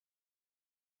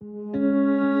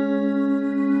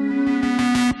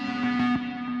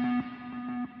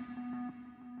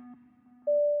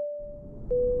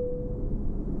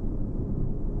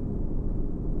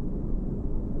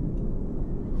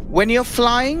When you're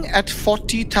flying at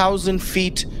 40,000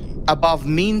 feet above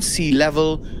mean sea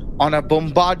level on a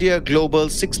Bombardier Global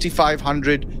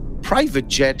 6500 private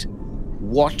jet,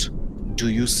 what do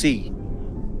you see?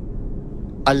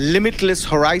 A limitless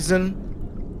horizon,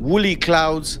 woolly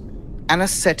clouds, and a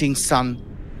setting sun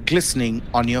glistening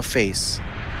on your face.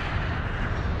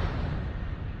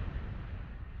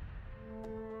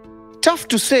 Tough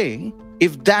to say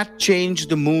if that changed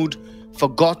the mood for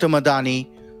Gautam Adani,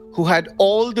 who had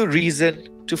all the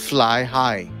reason to fly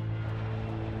high.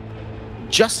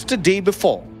 Just a day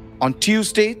before, on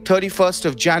Tuesday, 31st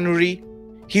of January,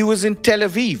 he was in Tel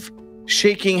Aviv,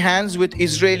 shaking hands with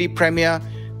Israeli Premier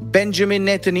Benjamin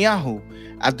Netanyahu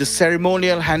at the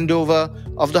ceremonial handover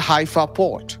of the Haifa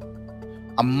port,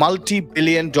 a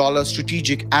multi-billion-dollar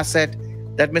strategic asset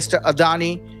that Mr.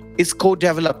 Adani is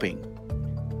co-developing,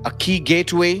 a key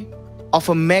gateway of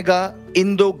a mega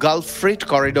Indo-Gulf freight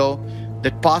corridor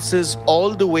that passes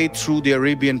all the way through the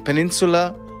Arabian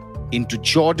Peninsula into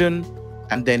Jordan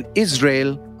and then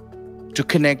Israel to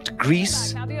connect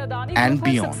Greece and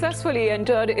beyond. Successfully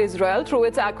entered Israel through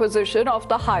its acquisition of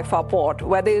the Haifa port,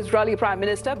 where the Israeli Prime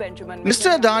Minister Benjamin...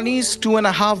 Mr. Adani's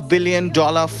 $2.5 billion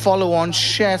follow-on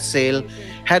share sale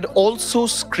had also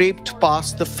scraped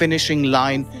past the finishing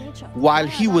line while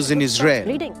he was in Israel.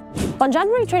 On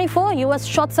January 24, US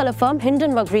short seller firm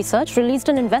Hindenburg Research released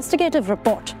an investigative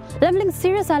report leveling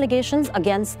serious allegations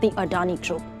against the Adani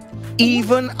Group.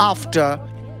 Even after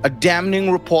a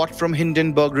damning report from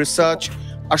Hindenburg Research,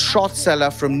 a short seller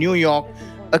from New York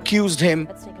accused him,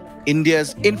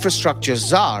 India's infrastructure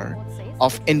czar,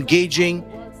 of engaging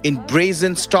in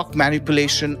brazen stock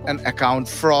manipulation and account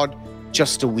fraud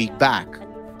just a week back.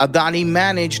 Adani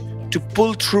managed to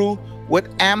pull through with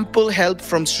ample help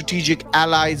from strategic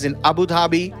allies in Abu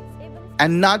Dhabi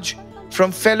and nudge from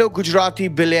fellow Gujarati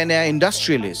billionaire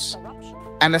industrialists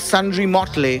and a sundry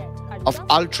motley of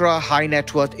ultra-high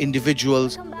net worth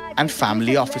individuals and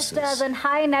family offices. Investors and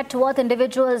high net worth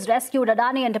individuals rescued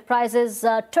Adani Enterprises'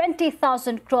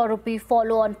 20,000 crore rupee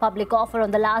follow-on public offer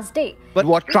on the last day. But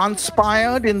what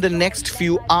transpired in the next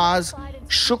few hours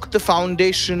shook the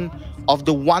foundation of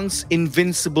the once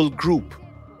invincible group,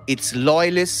 its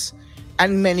loyalists,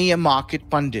 and many a market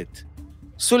pundit.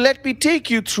 So let me take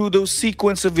you through those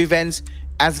sequence of events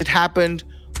as it happened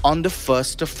on the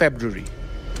 1st of February.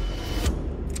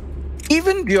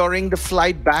 Even during the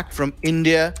flight back from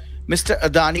India, Mr.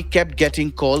 Adani kept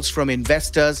getting calls from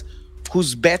investors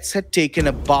whose bets had taken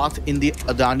a bath in the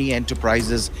Adani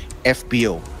Enterprises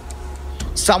FPO.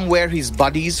 Some were his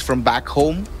buddies from back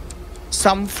home,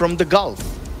 some from the Gulf,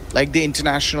 like the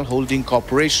International Holding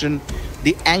Corporation,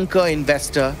 the anchor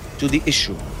investor to the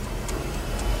issue.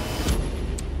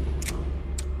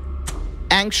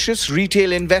 Anxious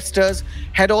retail investors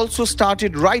had also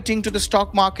started writing to the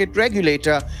stock market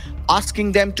regulator,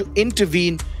 asking them to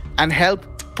intervene and help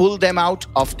pull them out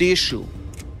of the issue.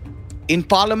 In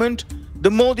Parliament,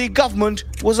 the Modi government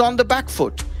was on the back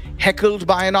foot, heckled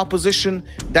by an opposition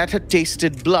that had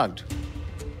tasted blood.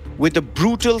 With a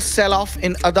brutal sell-off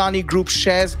in Adani Group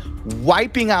shares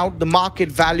wiping out the market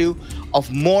value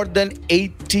of more than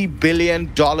 $80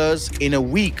 billion in a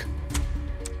week,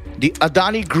 the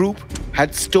Adani Group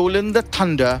had stolen the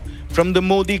thunder from the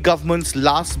Modi government's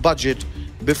last budget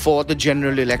before the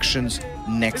general elections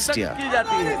next year.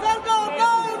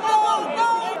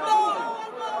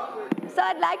 So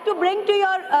I'd like to bring to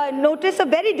your notice a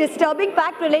very disturbing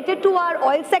fact related to our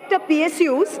oil sector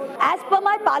PSUs. As per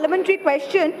my parliamentary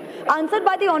question answered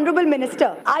by the Honourable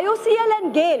Minister, IOCL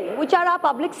and GAIL, which are our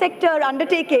public sector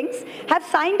undertakings, have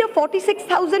signed a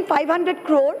 46,500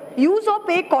 crore use or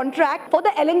pay contract for the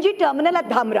LNG terminal at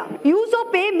Dhamra. Use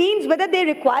or pay means whether they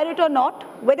require it or not,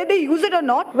 whether they use it or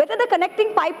not, whether the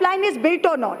connecting pipeline is built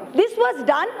or not. This was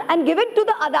done and given to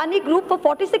the Adani Group for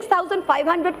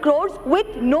 46,500 crores with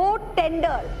no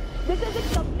tender. This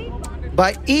is a complete...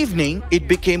 By evening, it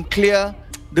became clear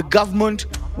the government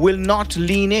will not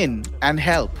lean in and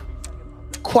help.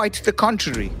 Quite the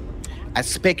contrary, as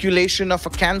speculation of a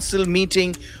cancelled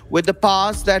meeting with the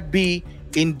powers that be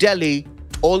in Delhi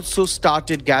also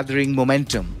started gathering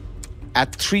momentum.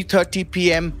 At 3:30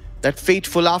 p.m. that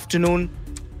fateful afternoon,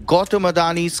 Gautam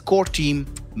Adani's core team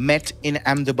met in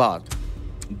Ahmedabad,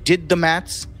 did the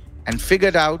maths, and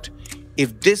figured out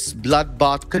if this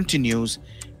bloodbath continues,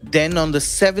 then on the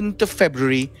 7th of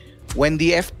February, when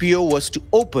the FPO was to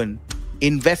open,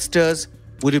 investors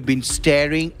would have been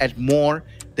staring at more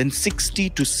than 60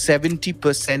 to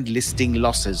 70% listing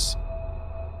losses.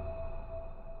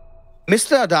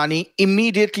 Mr. Adani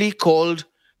immediately called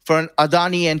for an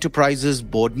Adani Enterprises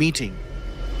board meeting.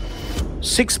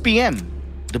 6 p.m.,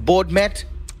 the board met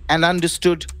and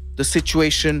understood the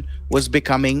situation was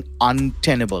becoming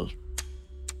untenable.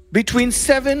 Between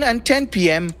 7 and 10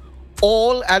 p.m.,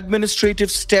 all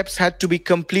administrative steps had to be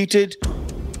completed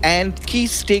and key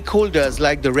stakeholders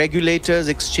like the regulators,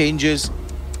 exchanges,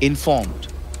 informed.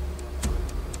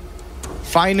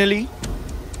 Finally,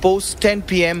 post 10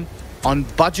 p.m. on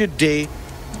budget day,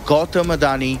 Gautam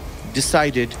Adani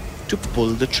decided to pull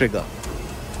the trigger.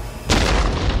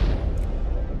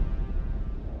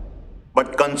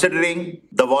 But considering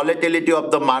the volatility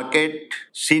of the market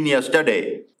seen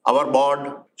yesterday, our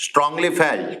board strongly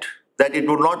felt that it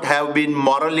would not have been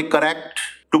morally correct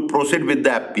to proceed with the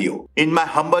FPO. In my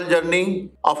humble journey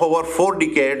of over 4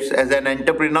 decades as an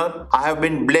entrepreneur, I have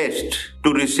been blessed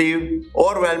to receive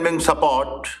overwhelming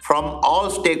support from all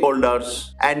stakeholders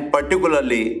and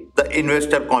particularly the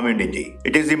investor community.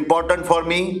 It is important for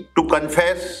me to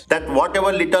confess that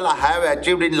whatever little I have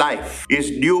achieved in life is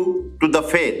due to the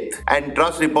faith and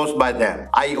trust reposed by them.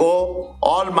 I owe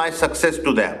all my success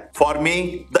to them. For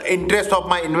me, the interest of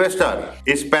my investor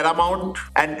is paramount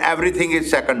and everything is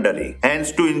secondary.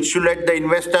 Hence, to insulate the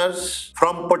investors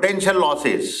from potential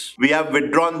losses, we have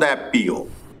withdrawn the FPO.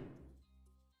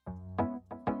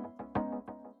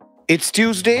 It's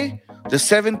Tuesday, the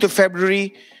 7th of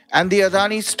February, and the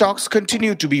Adani stocks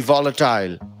continue to be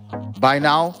volatile. By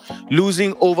now,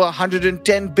 losing over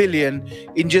 110 billion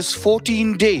in just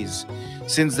 14 days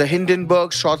since the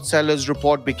Hindenburg short sellers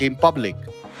report became public.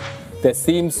 There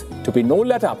seems to be no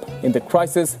let-up in the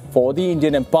crisis for the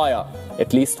Indian empire,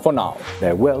 at least for now.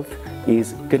 Their wealth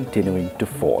is continuing to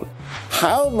fall.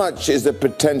 How much is the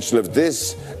potential of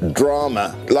this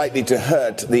drama likely to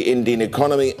hurt the Indian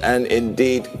economy and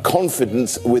indeed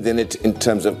confidence within it in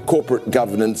terms of corporate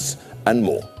governance and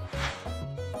more?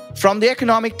 From the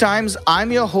Economic Times,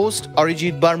 I'm your host,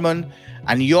 Arijit Barman,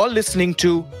 and you're listening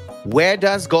to Where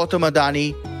Does Gautam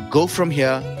Adani Go From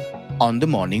Here on The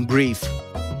Morning Brief.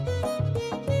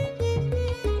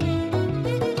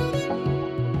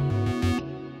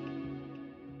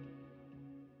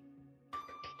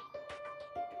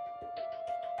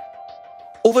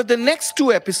 Over the next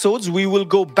 2 episodes, we will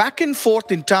go back and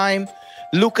forth in time,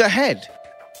 look ahead,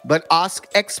 but ask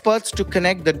experts to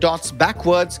connect the dots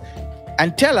backwards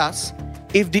and tell us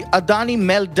if the Adani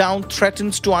meltdown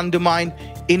threatens to undermine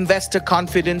investor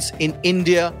confidence in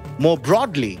India more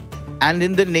broadly and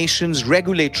in the nation's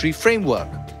regulatory framework.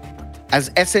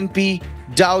 As S&P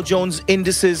Dow Jones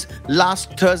indices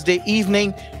last Thursday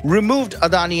evening removed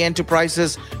Adani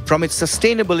Enterprises from its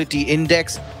sustainability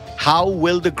index, how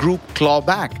will the group claw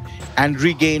back and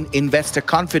regain investor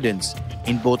confidence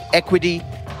in both equity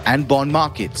and bond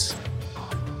markets?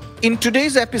 In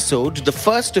today's episode, the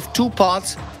first of 2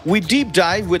 parts, we deep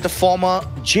dive with the former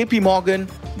JP Morgan,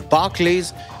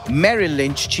 Barclays, Merrill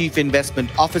Lynch Chief Investment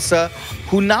Officer,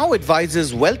 who now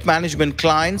advises wealth management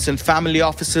clients and family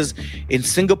offices in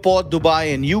Singapore,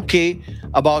 Dubai, and UK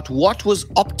about what was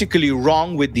optically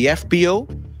wrong with the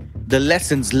FPO, the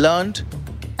lessons learned,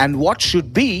 and what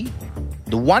should be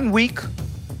the 1 week,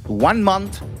 the 1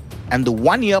 month, and the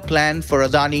 1 year plan for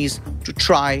Adani's to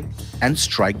try and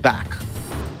strike back.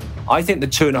 I think the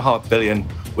 2.5 billion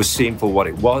was seen for what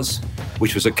it was,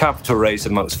 which was a capital raise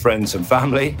amongst friends and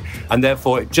family, and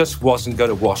therefore it just wasn't going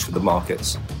to wash with the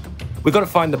markets. We've got to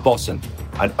find the bottom,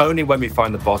 and only when we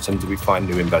find the bottom do we find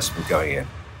new investment going in.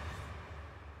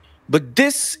 But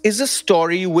this is a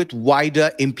story with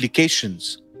wider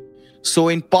implications. So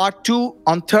in part 2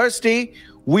 on Thursday,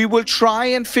 we will try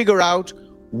and figure out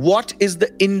what is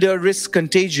the India risk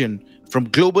contagion from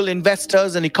global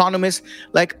investors and economists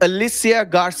like Alicia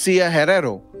Garcia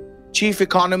Herrero, Chief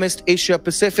Economist Asia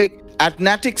Pacific at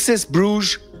Natixis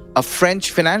Bruges, a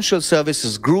French financial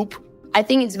services group. I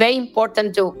think it's very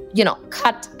important to,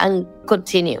 cut and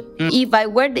continue. If I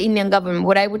were the Indian government,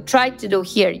 what I would try to do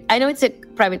here, I know it's a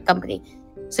private company,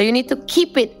 so you need to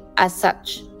keep it as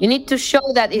such. You need to show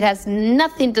that it has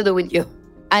nothing to do with you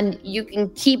and you can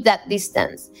keep that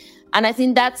distance. And I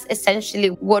think that's essentially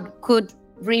what could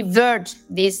revert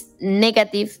this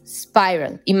negative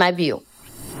spiral, in my view.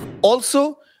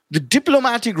 Also, the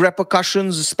diplomatic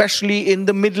repercussions, especially in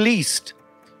the Middle East.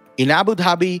 In Abu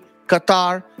Dhabi,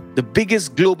 Qatar, the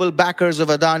biggest global backers of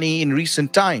Adani in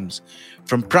recent times,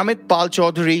 from Pramit Pal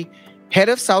Chaudhary, head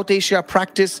of South Asia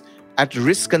practice at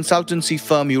risk consultancy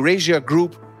firm Eurasia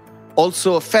Group,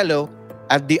 also a fellow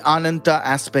at the Ananta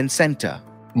Aspen Center.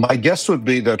 My guess would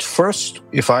be that first,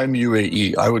 if I'm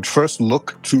UAE, I would first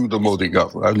look to the Modi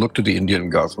government. I'd look to the Indian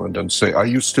government and say, are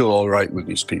you still all right with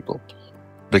these people?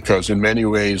 Because in many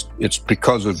ways, it's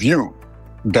because of you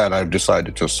that I've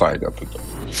decided to side up with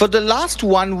them. For the last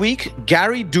 1 week,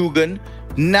 Gary Dugan,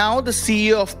 now the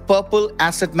CEO of Purple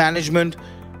Asset Management,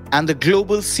 and the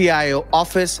global CIO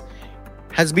office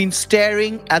has been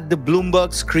staring at the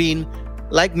Bloomberg screen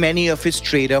like many of his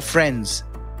trader friends.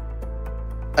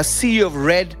 A sea of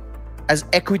red as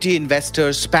equity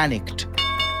investors panicked.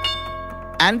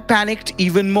 And panicked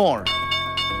even more.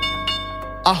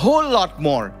 A whole lot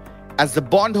more as the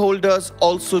bondholders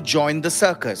also joined the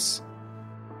circus.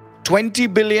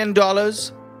 $20 billion,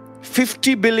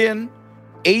 $50 billion,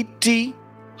 $80,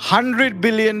 $100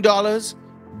 billion.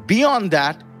 Beyond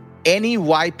that, any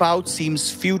wipeout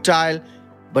seems futile,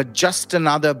 but just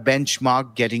another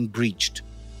benchmark getting breached.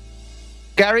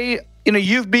 Gary,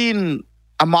 you've been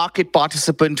a market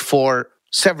participant for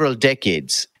several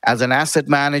decades as an asset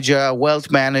manager, a wealth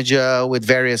manager with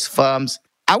various firms.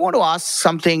 I want to ask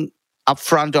something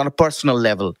upfront on a personal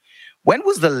level. When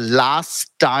was the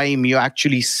last time you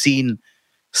actually seen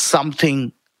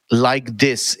something like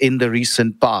this in the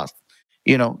recent past?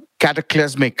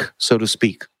 Cataclysmic, so to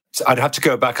speak. I'd have to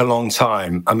go back a long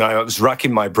time. I mean, I was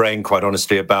racking my brain, quite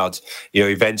honestly, about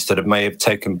events that may have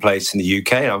taken place in the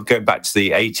UK. And I'm going back to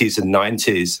the 80s and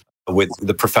 90s with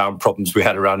the profound problems we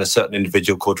had around a certain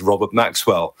individual called Robert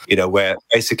Maxwell, where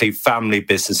basically family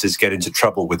businesses get into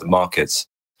trouble with the markets.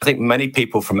 I think many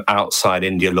people from outside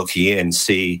India looking in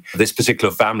see this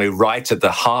particular family right at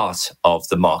the heart of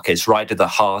the markets, right at the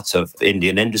heart of the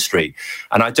Indian industry.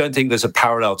 And I don't think there's a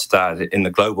parallel to that in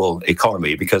the global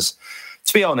economy because,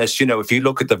 to be honest, if you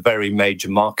look at the very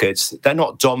major markets, they're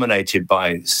not dominated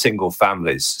by single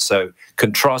families. So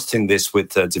contrasting this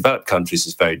with developed countries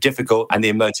is very difficult. And the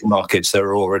emerging markets, there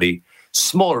are already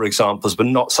smaller examples, but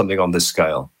not something on this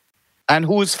scale. And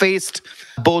who's faced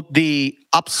both the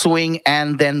upswing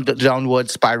and then the downward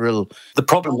spiral? The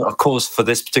problem, of course, for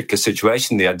this particular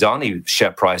situation, the Adani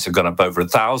share price have gone up over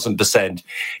 1,000%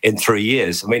 in 3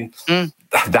 years. I mean,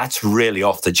 that's really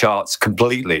off the charts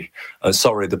completely.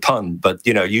 Sorry, the pun, but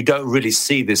you don't really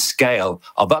see this scale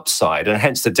of upside, and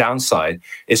hence the downside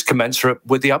is commensurate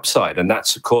with the upside. And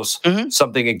that's, of course,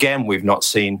 something, again, we've not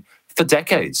seen for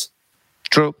decades.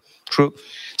 True.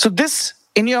 So this,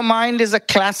 in your mind, is a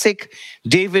classic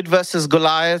David versus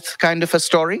Goliath kind of a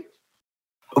story?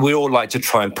 We all like to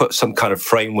try and put some kind of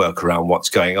framework around what's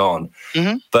going on.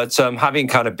 But having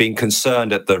kind of been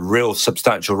concerned at the real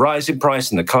substantial rise in price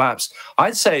and the collapse,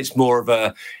 I'd say it's more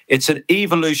of it's an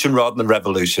evolution rather than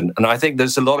revolution. And I think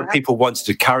there's a lot of people wanting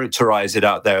to characterize it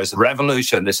out there as a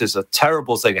revolution. This is a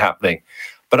terrible thing happening.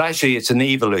 But actually, it's an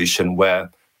evolution where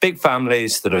big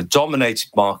families that are dominated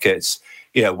markets,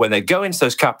 when they go into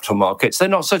those capital markets, they're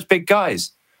not such big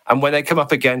guys. And when they come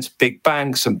up against big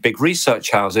banks and big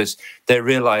research houses, they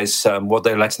realize what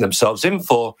they're letting themselves in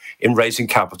for in raising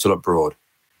capital abroad.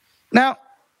 Now,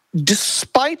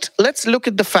 let's look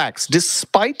at the facts.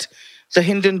 Despite the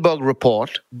Hindenburg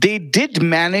report, they did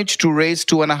manage to raise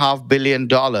 $2.5 billion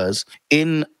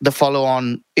in the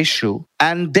follow-on issue.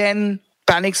 And then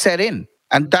panic set in.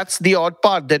 And that's the odd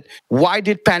part, that why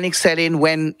did panic set in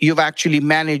when you've actually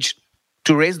managed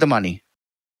to raise the money?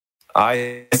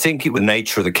 I think it was the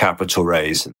nature of the capital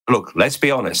raise. Look, let's be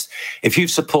honest. If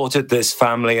you've supported this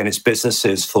family and its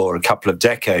businesses for a couple of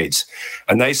decades,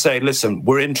 and they say, listen,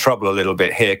 we're in trouble a little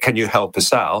bit here, can you help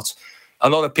us out? A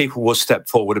lot of people will step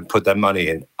forward and put their money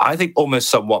in. I think almost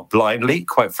somewhat blindly,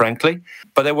 quite frankly,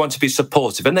 but they want to be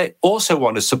supportive. And they also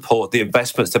want to support the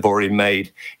investments they've already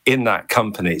made in that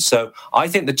company. So I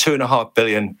think the $2.5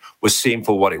 billion was seen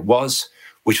for what it was,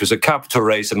 which was a capital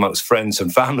raise amongst friends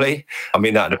and family. I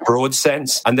mean that in a broad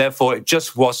sense. And therefore, it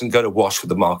just wasn't going to wash with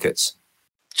the markets.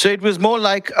 So it was more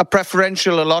like a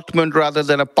preferential allotment rather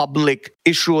than a public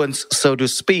issuance, so to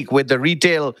speak, with the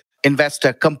retail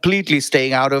investor completely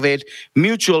staying out of it,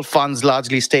 mutual funds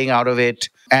largely staying out of it,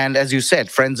 and as you said,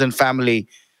 friends and family,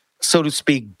 so to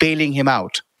speak, bailing him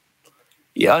out.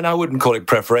 Yeah, and I wouldn't call it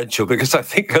preferential because I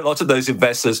think a lot of those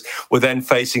investors were then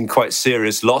facing quite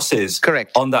serious losses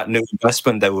on that new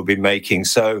investment they would be making.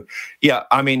 So, yeah,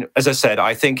 I mean, as I said,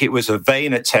 I think it was a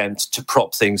vain attempt to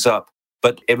prop things up,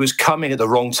 but it was coming at the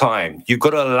wrong time. You've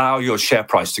got to allow your share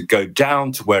price to go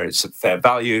down to where it's at fair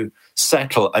value,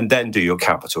 settle, and then do your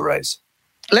capital raise.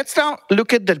 Let's now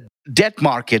look at the debt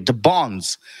market, the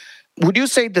bonds. Would you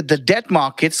say that the debt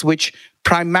markets, which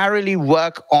primarily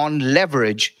work on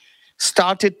leverage,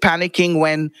 started panicking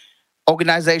when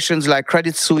organizations like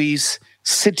Credit Suisse,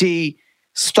 Citi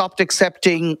stopped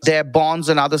accepting their bonds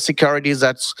and other securities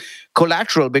as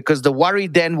collateral? Because the worry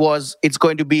then was it's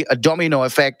going to be a domino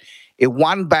effect. If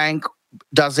one bank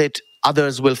does it,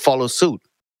 others will follow suit.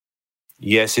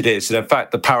 Yes, it is. And in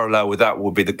fact, the parallel with that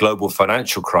will be the global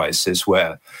financial crisis,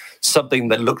 where something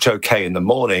that looked okay in the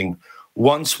morning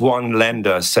once one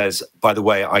lender says, by the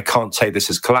way, I can't take this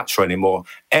as collateral anymore,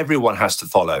 everyone has to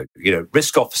follow.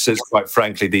 Risk officers, quite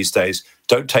frankly, these days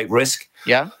don't take risk.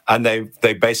 Yeah. And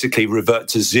they basically revert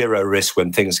to zero risk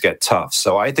when things get tough.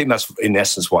 So I think that's in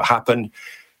essence what happened.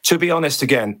 To be honest,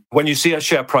 again, when you see a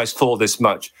share price fall this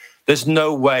much, there's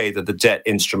no way that the debt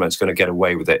instrument's going to get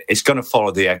away with it. It's going to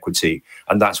follow the equity.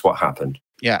 And that's what happened.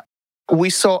 Yeah. We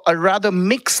saw a rather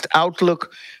mixed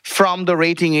outlook from the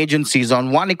rating agencies.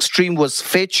 On one extreme was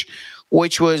Fitch,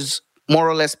 which was more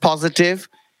or less positive.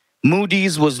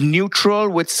 Moody's was neutral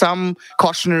with some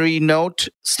cautionary note.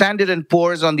 Standard &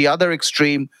 Poor's on the other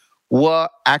extreme were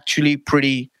actually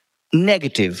pretty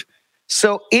negative.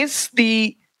 So is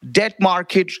the debt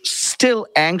market still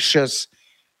anxious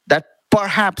that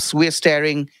perhaps we're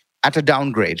staring at a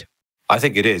downgrade? I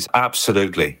think it is,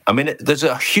 absolutely. I mean, there's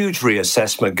a huge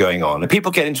reassessment going on. And people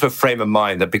get into a frame of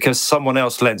mind that because someone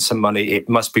else lent some money, it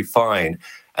must be fine.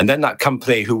 And then that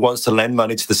company who wants to lend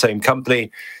money to the same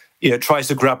company, tries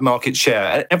to grab market share.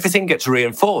 And everything gets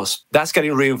reinforced. That's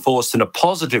getting reinforced in a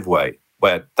positive way,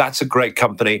 where that's a great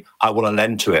company, I want to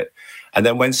lend to it. And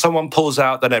then when someone pulls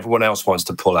out, then everyone else wants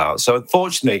to pull out. So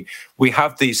unfortunately, we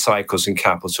have these cycles in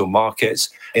capital markets.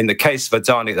 In the case of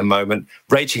Adani at the moment,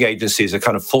 rating agencies are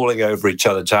kind of falling over each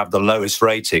other to have the lowest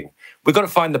rating. We've got to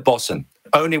find the bottom.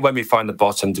 Only when we find the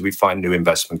bottom do we find new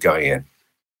investment going in.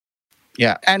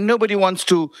 Yeah, and nobody wants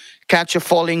to catch a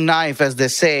falling knife, as they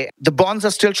say. The bonds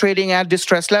are still trading at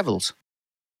distressed levels.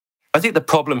 I think the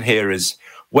problem here is,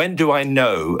 when do I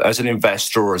know as an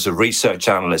investor or as a research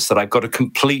analyst that I've got a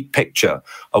complete picture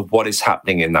of what is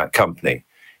happening in that company?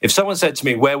 If someone said to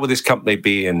me, where will this company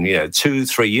be in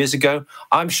 2-3 years ago?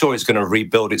 I'm sure it's going to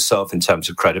rebuild itself in terms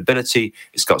of credibility.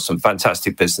 It's got some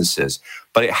fantastic businesses,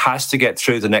 but it has to get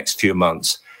through the next few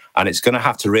months. And it's going to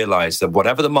have to realize that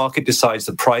whatever the market decides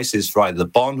the price is for either the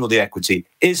bond or the equity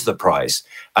is the price.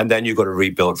 And then you've got to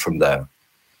rebuild from there.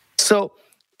 So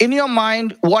in your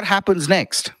mind, what happens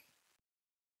next?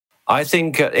 I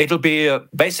think it'll be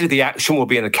basically the action will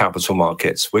be in the capital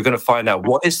markets. We're going to find out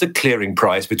what is the clearing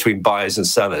price between buyers and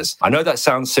sellers. I know that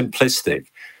sounds simplistic,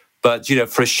 but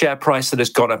for a share price that has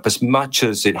gone up as much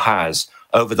as it has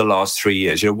over the last 3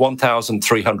 years,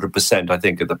 1,300%, I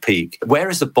think, at the peak. Where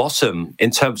is the bottom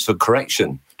in terms of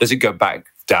correction? Does it go back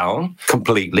down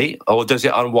completely, or does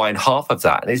it unwind half of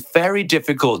that? And it's very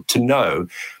difficult to know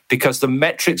because the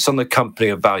metrics on the company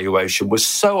evaluation was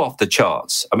so off the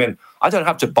charts. I mean, I don't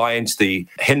have to buy into the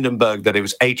Hindenburg that it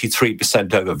was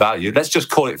 83% overvalued. Let's just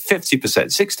call it 50%,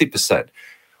 60%.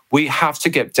 We have to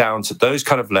get down to those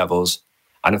kind of levels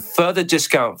and a further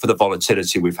discount for the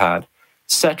volatility we've had,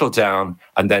 settle down,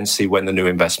 and then see when the new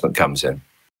investment comes in.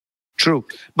 True.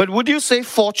 But would you say,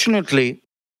 fortunately,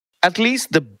 at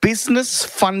least the business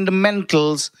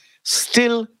fundamentals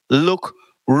still look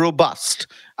robust?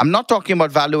 I'm not talking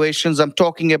about valuations. I'm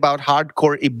talking about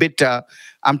hardcore EBITDA.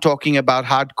 I'm talking about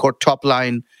hardcore top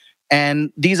line.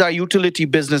 And these are utility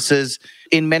businesses,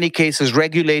 in many cases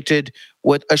regulated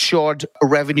with assured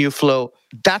revenue flow.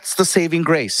 That's the saving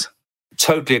grace.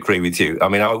 Totally agree with you. I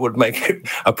mean, I would make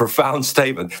a profound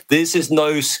statement. This is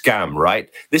no scam, right?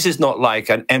 This is not like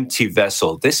an empty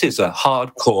vessel. This is a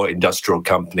hardcore industrial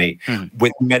company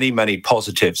with many, many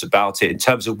positives about it in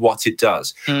terms of what it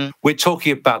does. We're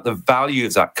talking about the value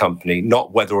of that company,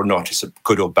 not whether or not it's a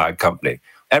good or bad company.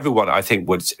 Everyone, I think,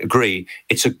 would agree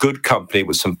it's a good company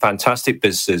with some fantastic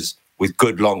businesses with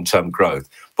good long-term growth.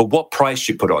 But what price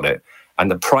you put on it, and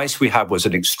the price we had was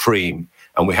an extreme,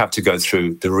 and we have to go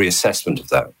through the reassessment of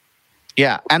that.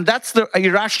 Yeah, and that's the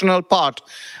irrational part.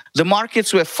 The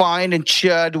markets were fine and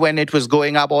cheered when it was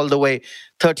going up all the way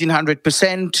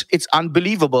 1,300%. It's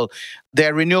unbelievable.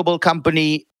 Their renewable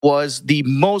company was the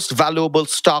most valuable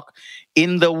stock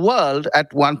in the world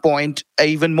at one point,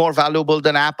 even more valuable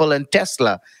than Apple and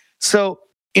Tesla. So,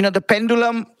 the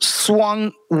pendulum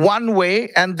swung one way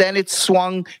and then it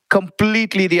swung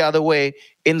completely the other way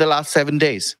in the last 7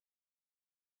 days.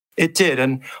 It did,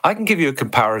 and I can give you a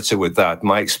comparator with that.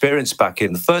 My experience back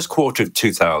in the first quarter of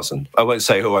 2000, I won't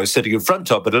say who I was sitting in front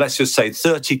of, but let's just say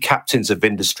 30 captains of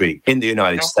industry in the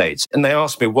United States. And they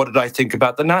asked me, what did I think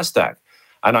about the NASDAQ?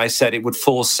 And I said it would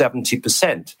fall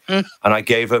 70%. And I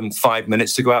gave them 5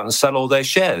 minutes to go out and sell all their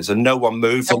shares, and no one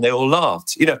moved, and they all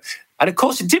laughed. And of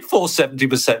course, it did fall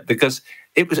 70% because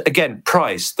it was, again,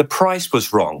 price. The price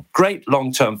was wrong. Great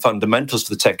long-term fundamentals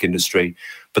for the tech industry,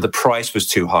 but the price was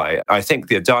too high. I think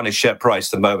the Adani share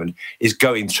price at the moment is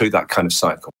going through that kind of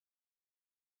cycle.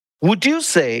 Would you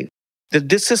say that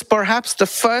this is perhaps the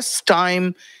first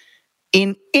time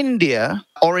in India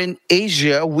or in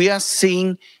Asia we are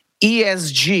seeing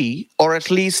ESG, or at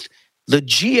least the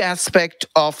G aspect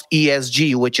of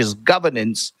ESG, which is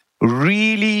governance,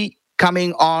 really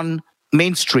coming on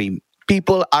mainstream.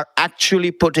 People are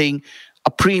actually putting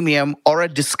a premium or a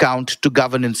discount to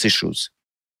governance issues.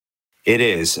 It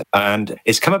is. And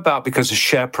it's come about because of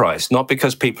share price, not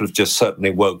because people have just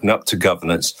suddenly woken up to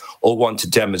governance or want to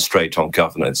demonstrate on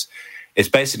governance. It's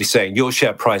basically saying your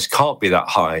share price can't be that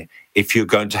high if you're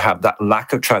going to have that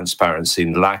lack of transparency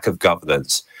and lack of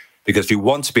governance. Because if you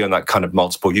want to be on that kind of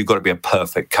multiple, you've got to be a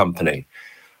perfect company.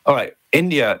 All right,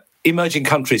 India, emerging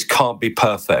countries can't be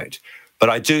perfect. But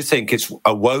I do think it's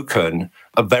awoken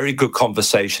a very good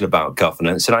conversation about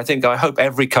governance. And I hope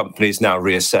every company is now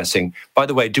reassessing, by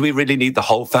the way, do we really need the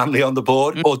whole family on the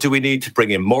board? Or do we need to bring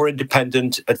in more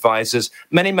independent advisors?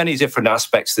 Many, many different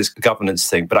aspects of this governance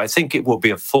thing. But I think it will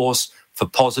be a force for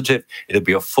positive. It'll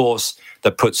be a force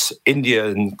that puts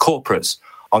Indian corporates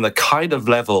on the kind of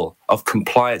level of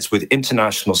compliance with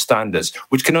international standards,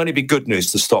 which can only be good news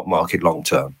to the stock market long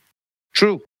term.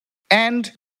 True. And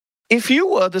if you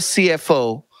were the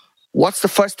CFO, what's the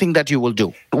first thing that you will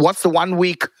do? What's the 1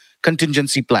 week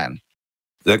contingency plan?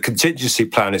 The contingency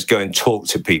plan is go and talk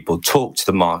to people, talk to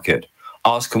the market,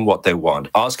 ask them what they want,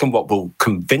 ask them what will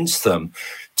convince them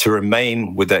to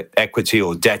remain with their equity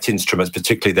or debt instruments,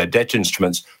 particularly their debt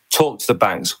instruments. Talk to the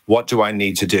banks. What do I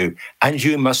need to do? And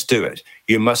you must do it.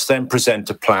 You must then present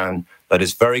a plan that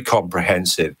is very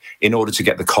comprehensive in order to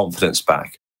get the confidence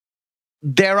back.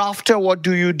 Thereafter, what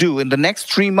do you do? In the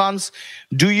next 3 months,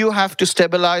 do you have to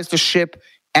stabilize the ship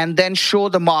and then show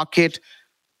the market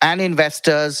and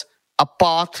investors a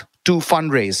path to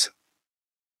fundraise?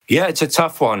 Yeah, it's a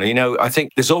tough one. I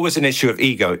think there's always an issue of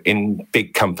ego in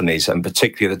big companies, and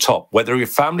particularly at the top, whether you're a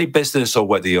family business or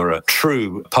whether you're a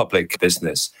true public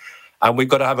business. And we've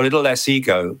got to have a little less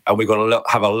ego, and we've got to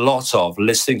have a lot of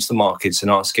listening to the markets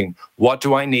and asking, what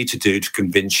do I need to do to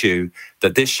convince you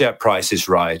that this share price is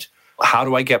right? How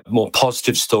do I get more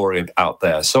positive story out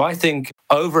there? So I think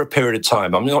over a period of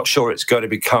time, I'm not sure it's going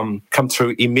to come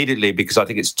through immediately, because I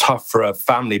think it's tough for a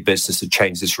family business to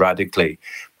change this radically.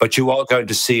 But you are going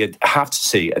to have to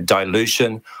see a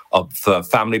dilution of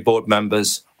family board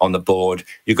members on the board.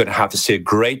 You're going to have to see a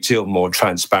great deal more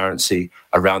transparency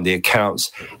around the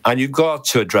accounts. And you've got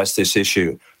to address this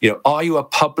issue. Are you a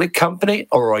public company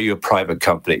or are you a private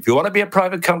company? If you want to be a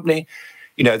private company,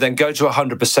 then go to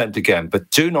 100% again.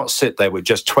 But do not sit there with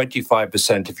just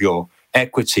 25% of your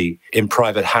equity in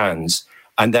private hands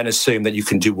and then assume that you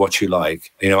can do what you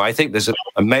like. I think there's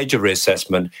a major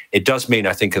reassessment. It does mean,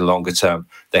 I think, in the longer term,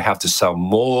 they have to sell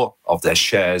more of their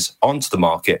shares onto the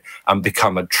market and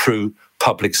become a true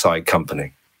public side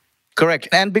company. Correct.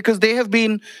 And because they have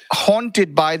been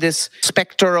haunted by this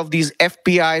specter of these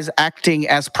FPIs acting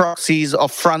as proxies or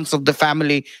fronts of the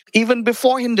family, even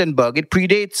before Hindenburg, it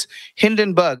predates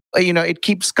Hindenburg. It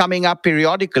keeps coming up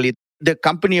periodically. The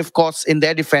company, of course, in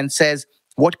their defense says,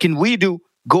 what can we do?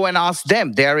 Go and ask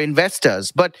them. They are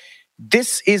investors. But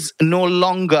this is no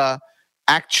longer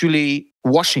actually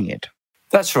washing it.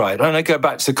 That's right. And I go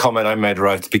back to the comment I made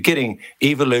right at the beginning,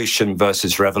 evolution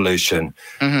versus revolution.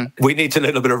 Mm-hmm. We need a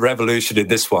little bit of revolution in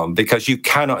this one, because you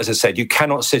cannot, as I said, you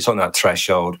cannot sit on that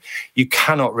threshold. You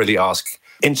cannot really ask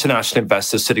international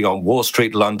investors sitting on Wall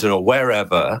Street, London, or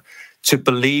wherever to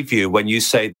believe you when you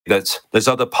say that there's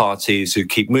other parties who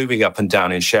keep moving up and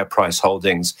down in share price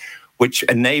holdings, which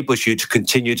enables you to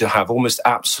continue to have almost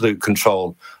absolute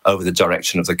control over the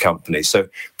direction of the company. So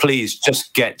please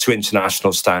just get to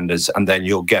international standards, and then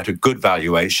you'll get a good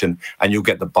valuation and you'll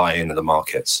get the buy-in of the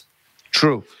markets.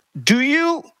 True. Do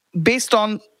you, based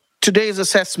on today's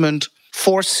assessment,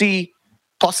 foresee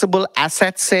possible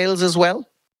asset sales as well?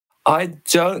 I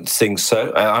don't think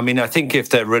so. I think if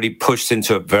they're really pushed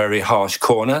into a very harsh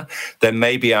corner, there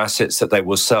may be assets that they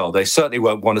will sell. They certainly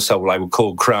won't want to sell what I would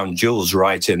call crown jewels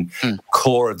right in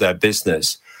core of their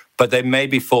business. But they may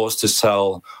be forced to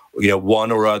sell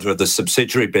one or other of the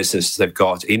subsidiary businesses they've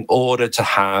got in order to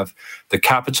have the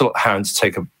capital at hand to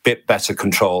take a bit better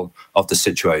control of the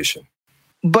situation.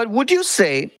 But would you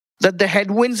say that the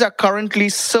headwinds are currently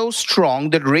so strong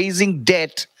that raising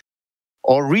debt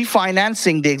or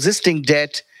refinancing the existing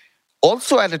debt,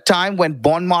 also at a time when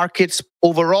bond markets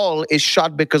overall is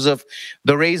shut because of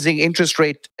the raising interest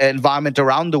rate environment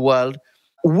around the world,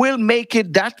 will make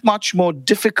it that much more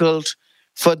difficult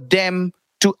for them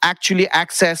to actually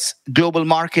access global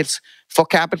markets for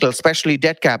capital, especially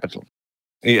debt capital?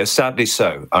 Yeah, sadly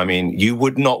so. You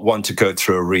would not want to go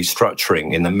through a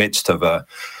restructuring in the midst of a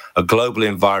global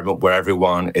environment where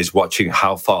everyone is watching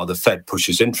how far the Fed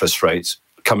pushes interest rates,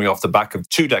 coming off the back of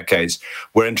 2 decades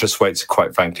where interest rates,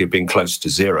 quite frankly, have been close to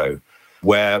zero.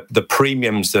 where the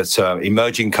premiums that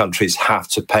emerging countries have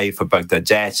to pay for both their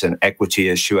debt and equity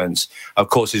issuance, of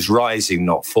course, is rising,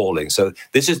 not falling. So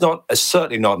this is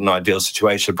certainly not an ideal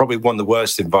situation, probably one of the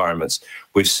worst environments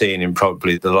we've seen in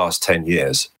probably the last 10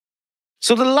 years.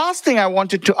 So the last thing I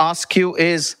wanted to ask you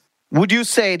is, would you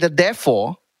say that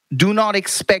therefore do not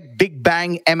expect big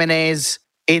bang M&As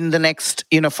in the next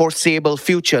foreseeable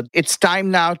future? It's time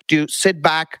now to sit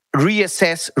back,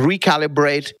 reassess,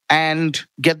 recalibrate, and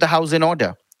get the house in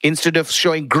order instead of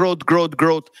showing growth,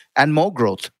 and more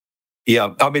growth.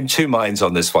 Yeah, I'm in two minds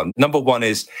on this one. Number one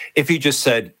is, if you just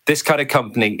said this kind of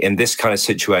company in this kind of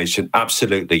situation,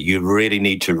 absolutely, you really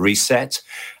need to reset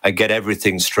and get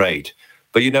everything straight.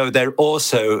 But, they're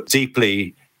also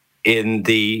deeply in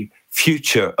the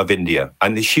future of India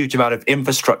and the huge amount of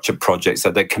infrastructure projects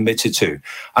that they're committed to.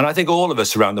 And I think all of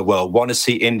us around the world want to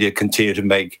see India continue to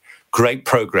make great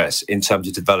progress in terms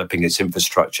of developing its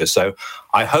infrastructure. So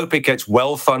I hope it gets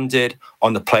well funded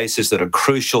on the places that are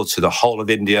crucial to the whole of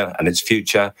India and its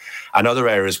future, and other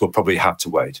areas will probably have to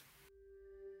wait.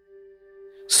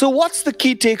 So what's the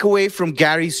key takeaway from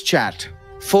Gary's chat?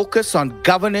 Focus on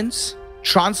governance,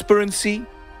 transparency,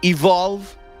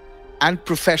 evolve, and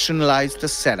professionalize the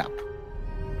setup.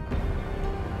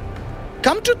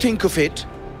 Come to think of it,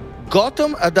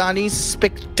 Gautam Adani's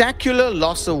spectacular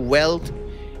loss of wealth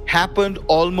happened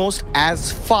almost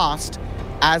as fast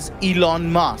as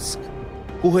Elon Musk,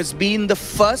 who has been the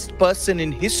first person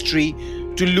in history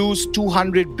to lose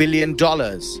 $200 billion.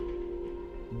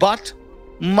 But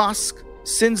Musk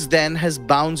since then has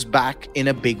bounced back in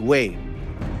a big way.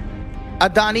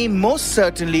 Adani most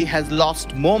certainly has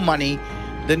lost more money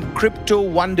than crypto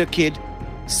wonder kid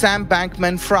Sam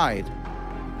Bankman-Fried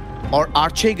or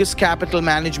Archegos Capital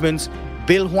Management's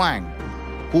Bill Hwang,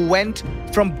 who went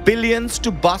from billions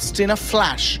to bust in a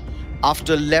flash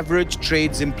after leverage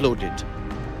trades imploded.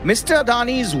 Mr.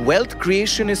 Adani's wealth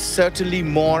creation is certainly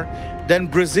more than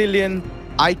Brazilian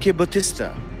Ike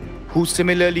Batista, who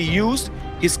similarly used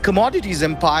his commodities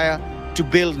empire to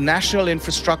build national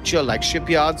infrastructure like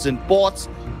shipyards and ports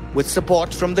with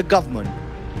support from the government.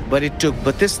 But it took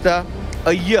Batista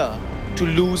a year to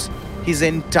lose his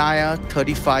entire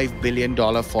 $35 billion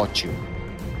fortune.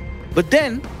 But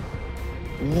then,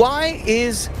 why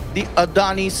is the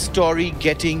Adani story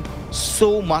getting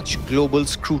so much global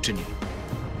scrutiny?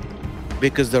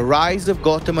 Because the rise of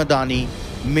Gautam Adani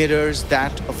mirrors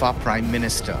that of our Prime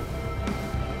Minister.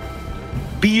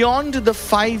 Beyond the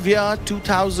 5-year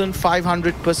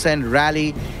 2,500%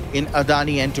 rally in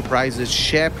Adani Enterprises'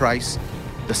 share price,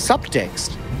 the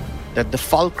subtext that the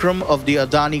fulcrum of the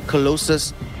Adani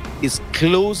Colossus is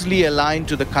closely aligned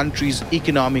to the country's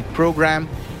economic program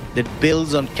that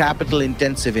builds on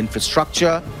capital-intensive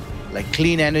infrastructure like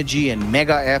clean energy and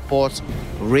mega airports,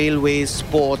 railways,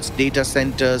 sports, data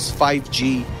centers,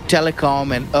 5G,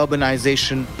 telecom, and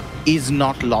urbanization is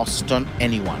not lost on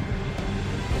anyone.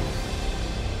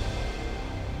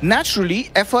 Naturally,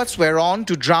 efforts were on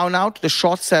to drown out the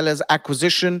short sellers'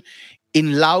 acquisition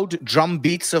in loud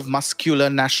drumbeats of muscular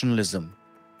nationalism.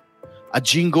 A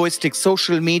jingoistic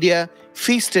social media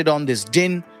feasted on this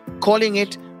din, calling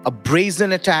it a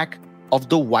brazen attack of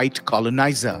the white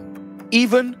colonizer.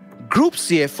 Even Group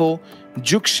CFO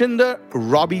Jukshinder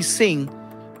Robbie Singh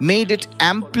made it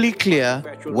amply clear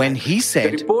when he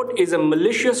said, "The report is a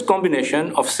malicious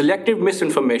combination of selective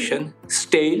misinformation,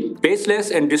 stale, baseless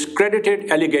and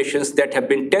discredited allegations that have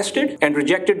been tested and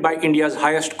rejected by India's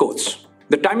highest courts.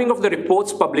 The timing of the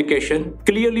report's publication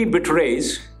clearly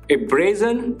betrays a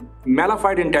brazen,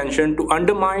 malified intention to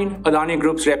undermine Adani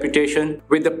Group's reputation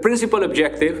with the principal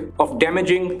objective of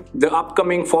damaging the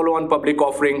upcoming follow-on public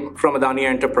offering from Adani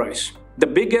Enterprise, the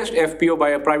biggest FPO by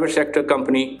a private sector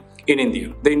company in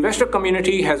India. The investor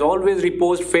community has always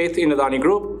reposed faith in Adani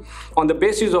Group on the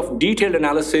basis of detailed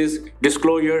analysis,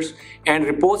 disclosures, and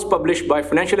reports published by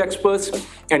financial experts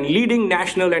and leading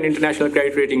national and international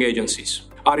credit rating agencies.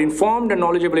 Our informed and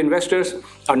knowledgeable investors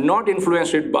are not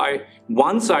influenced by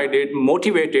one-sided,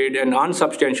 motivated, and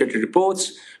unsubstantiated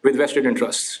reports with vested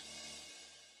interests."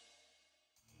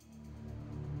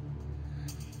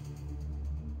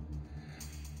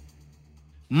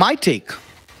 My take.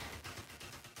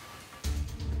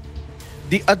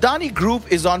 The Adani Group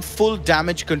is on full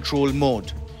damage control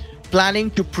mode, planning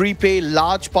to prepay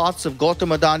large parts of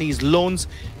Gautam Adani's loans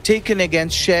taken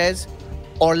against shares,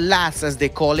 or LAS as they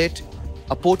call it,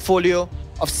 a portfolio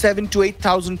of 7,000 to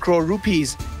 8,000 crore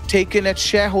rupees taken at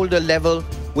shareholder level,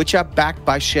 which are backed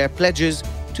by share pledges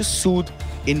to soothe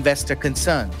investor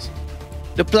concerns.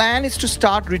 The plan is to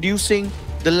start reducing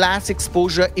the LAS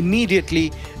exposure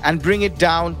immediately and bring it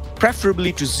down,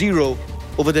 preferably to zero,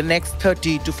 over the next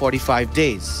 30 to 45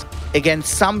 days.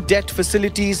 Against some debt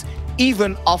facilities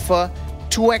even offer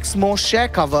 2x more share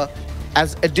cover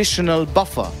as additional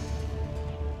buffer.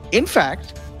 In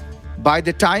fact, by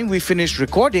the time we finished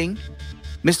recording,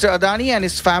 Mr. Adani and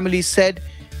his family said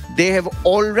they have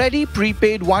already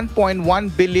prepaid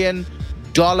 $1.1 billion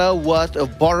worth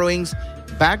of borrowings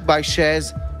backed by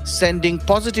shares, sending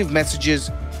positive messages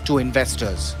to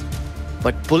investors.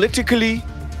 But politically,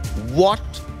 what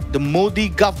the Modi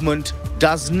government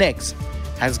does next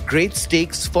has great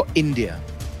stakes for India.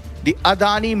 The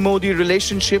Adani-Modi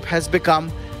relationship has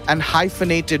become an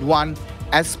hyphenated one,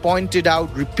 as pointed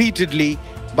out repeatedly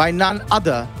by none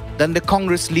other than the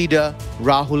Congress leader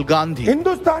Rahul Gandhi.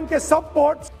 Hindustan के सब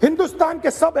ports, Hindustan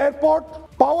के सब airport,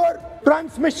 power,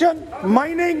 transmission,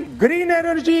 mining, green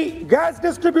energy, gas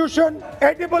distribution,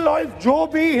 edible oil, जो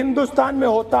भी हिंदुस्तान में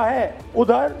होता है,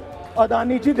 उधर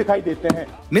Adani ji दिखाई देते हैं.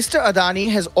 Mr. Adani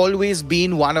has always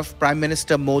been one of Prime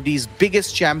Minister Modi's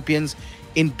biggest champions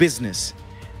in business,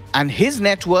 and his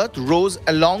net worth rose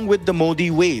along with the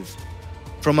Modi wave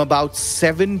from about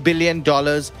 $7 billion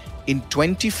in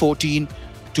 2014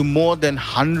 to more than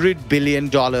 $100 billion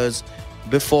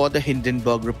before the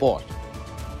Hindenburg report,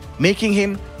 making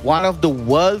him one of the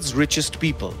world's richest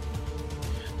people.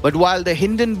 But while the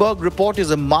Hindenburg report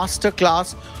is a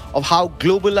masterclass of how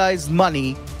globalized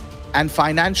money and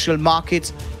financial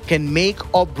markets can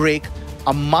make or break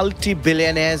a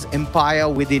multi-billionaire's empire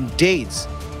within days,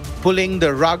 pulling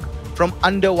the rug from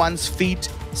under one's feet,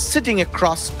 sitting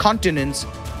across continents,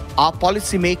 our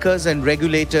policymakers and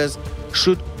regulators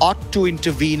ought to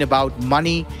intervene about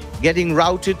money getting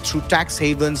routed through tax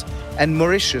havens and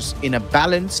Mauritius in a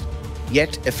balanced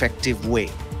yet effective way.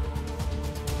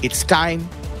 It's time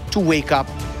to wake up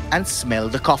and smell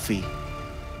the coffee.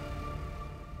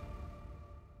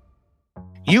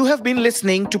 You have been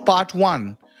listening to part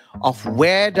 1 of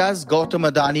Where Does Gautam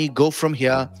Adani Go From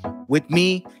Here with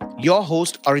me, your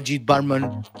host Arijit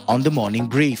Burman on The Morning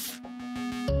Brief.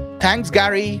 Thanks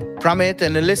Gary, Pramit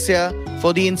and Alicia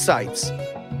for the insights.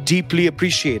 Deeply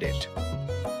appreciate it.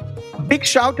 Big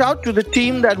shout out to the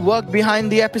team that worked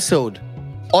behind the episode.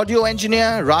 Audio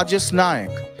engineer Rajesh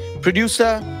Nayak,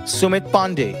 producer Sumit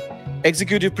Pandey,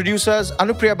 executive producers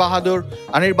Anupriya Bahadur,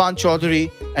 Anirban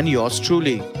Chaudhary and yours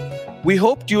truly. We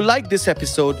hoped you liked this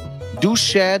episode. Do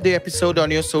share the episode on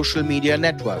your social media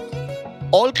network.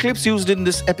 All clips used in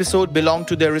this episode belong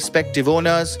to their respective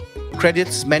owners.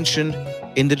 Credits mentioned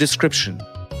in the description.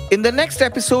 In the next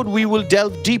episode, we will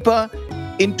delve deeper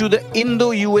into the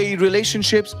Indo-UAE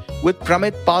relationships with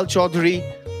Pramit Pal Chaudhary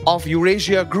of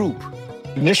Eurasia Group.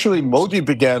 Initially, Modi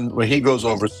began when he goes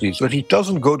overseas, but he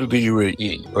doesn't go to the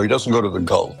UAE or he doesn't go to the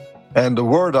Gulf. And the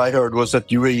word I heard was that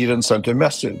UAE then sent a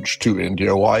message to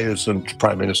India. Why isn't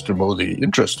Prime Minister Modi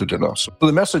interested in us? So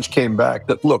the message came back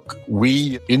that, look,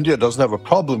 India doesn't have a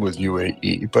problem with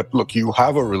UAE, but look, you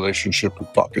have a relationship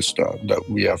with Pakistan that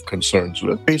we have concerns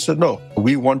with. He said, no,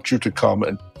 we want you to come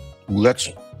and let's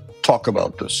talk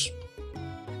about this.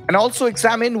 And also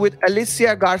examine with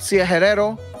Alicia Garcia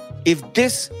Herrero if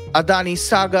this Adani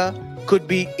saga could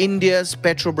be India's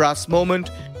Petrobras moment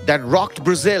that rocked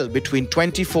Brazil between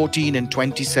 2014 and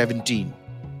 2017.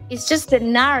 It's just the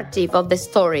narrative of the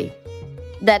story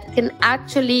that can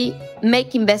actually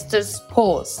make investors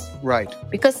pause. Right.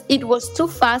 Because it was too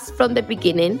fast from the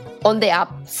beginning on the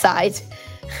upside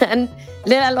and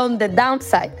let alone the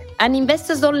downside. And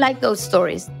investors don't like those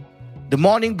stories. The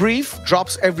Morning Brief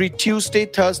drops every Tuesday,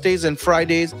 Thursdays and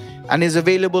Fridays and is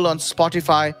available on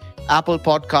Spotify, Apple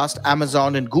Podcast,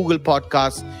 Amazon and Google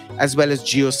Podcasts as well as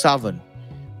JioSaavn.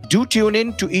 Do tune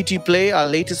in to ET Play, our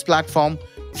latest platform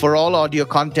for all audio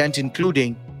content,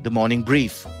 including The Morning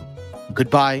Brief.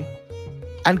 Goodbye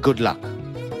and good luck.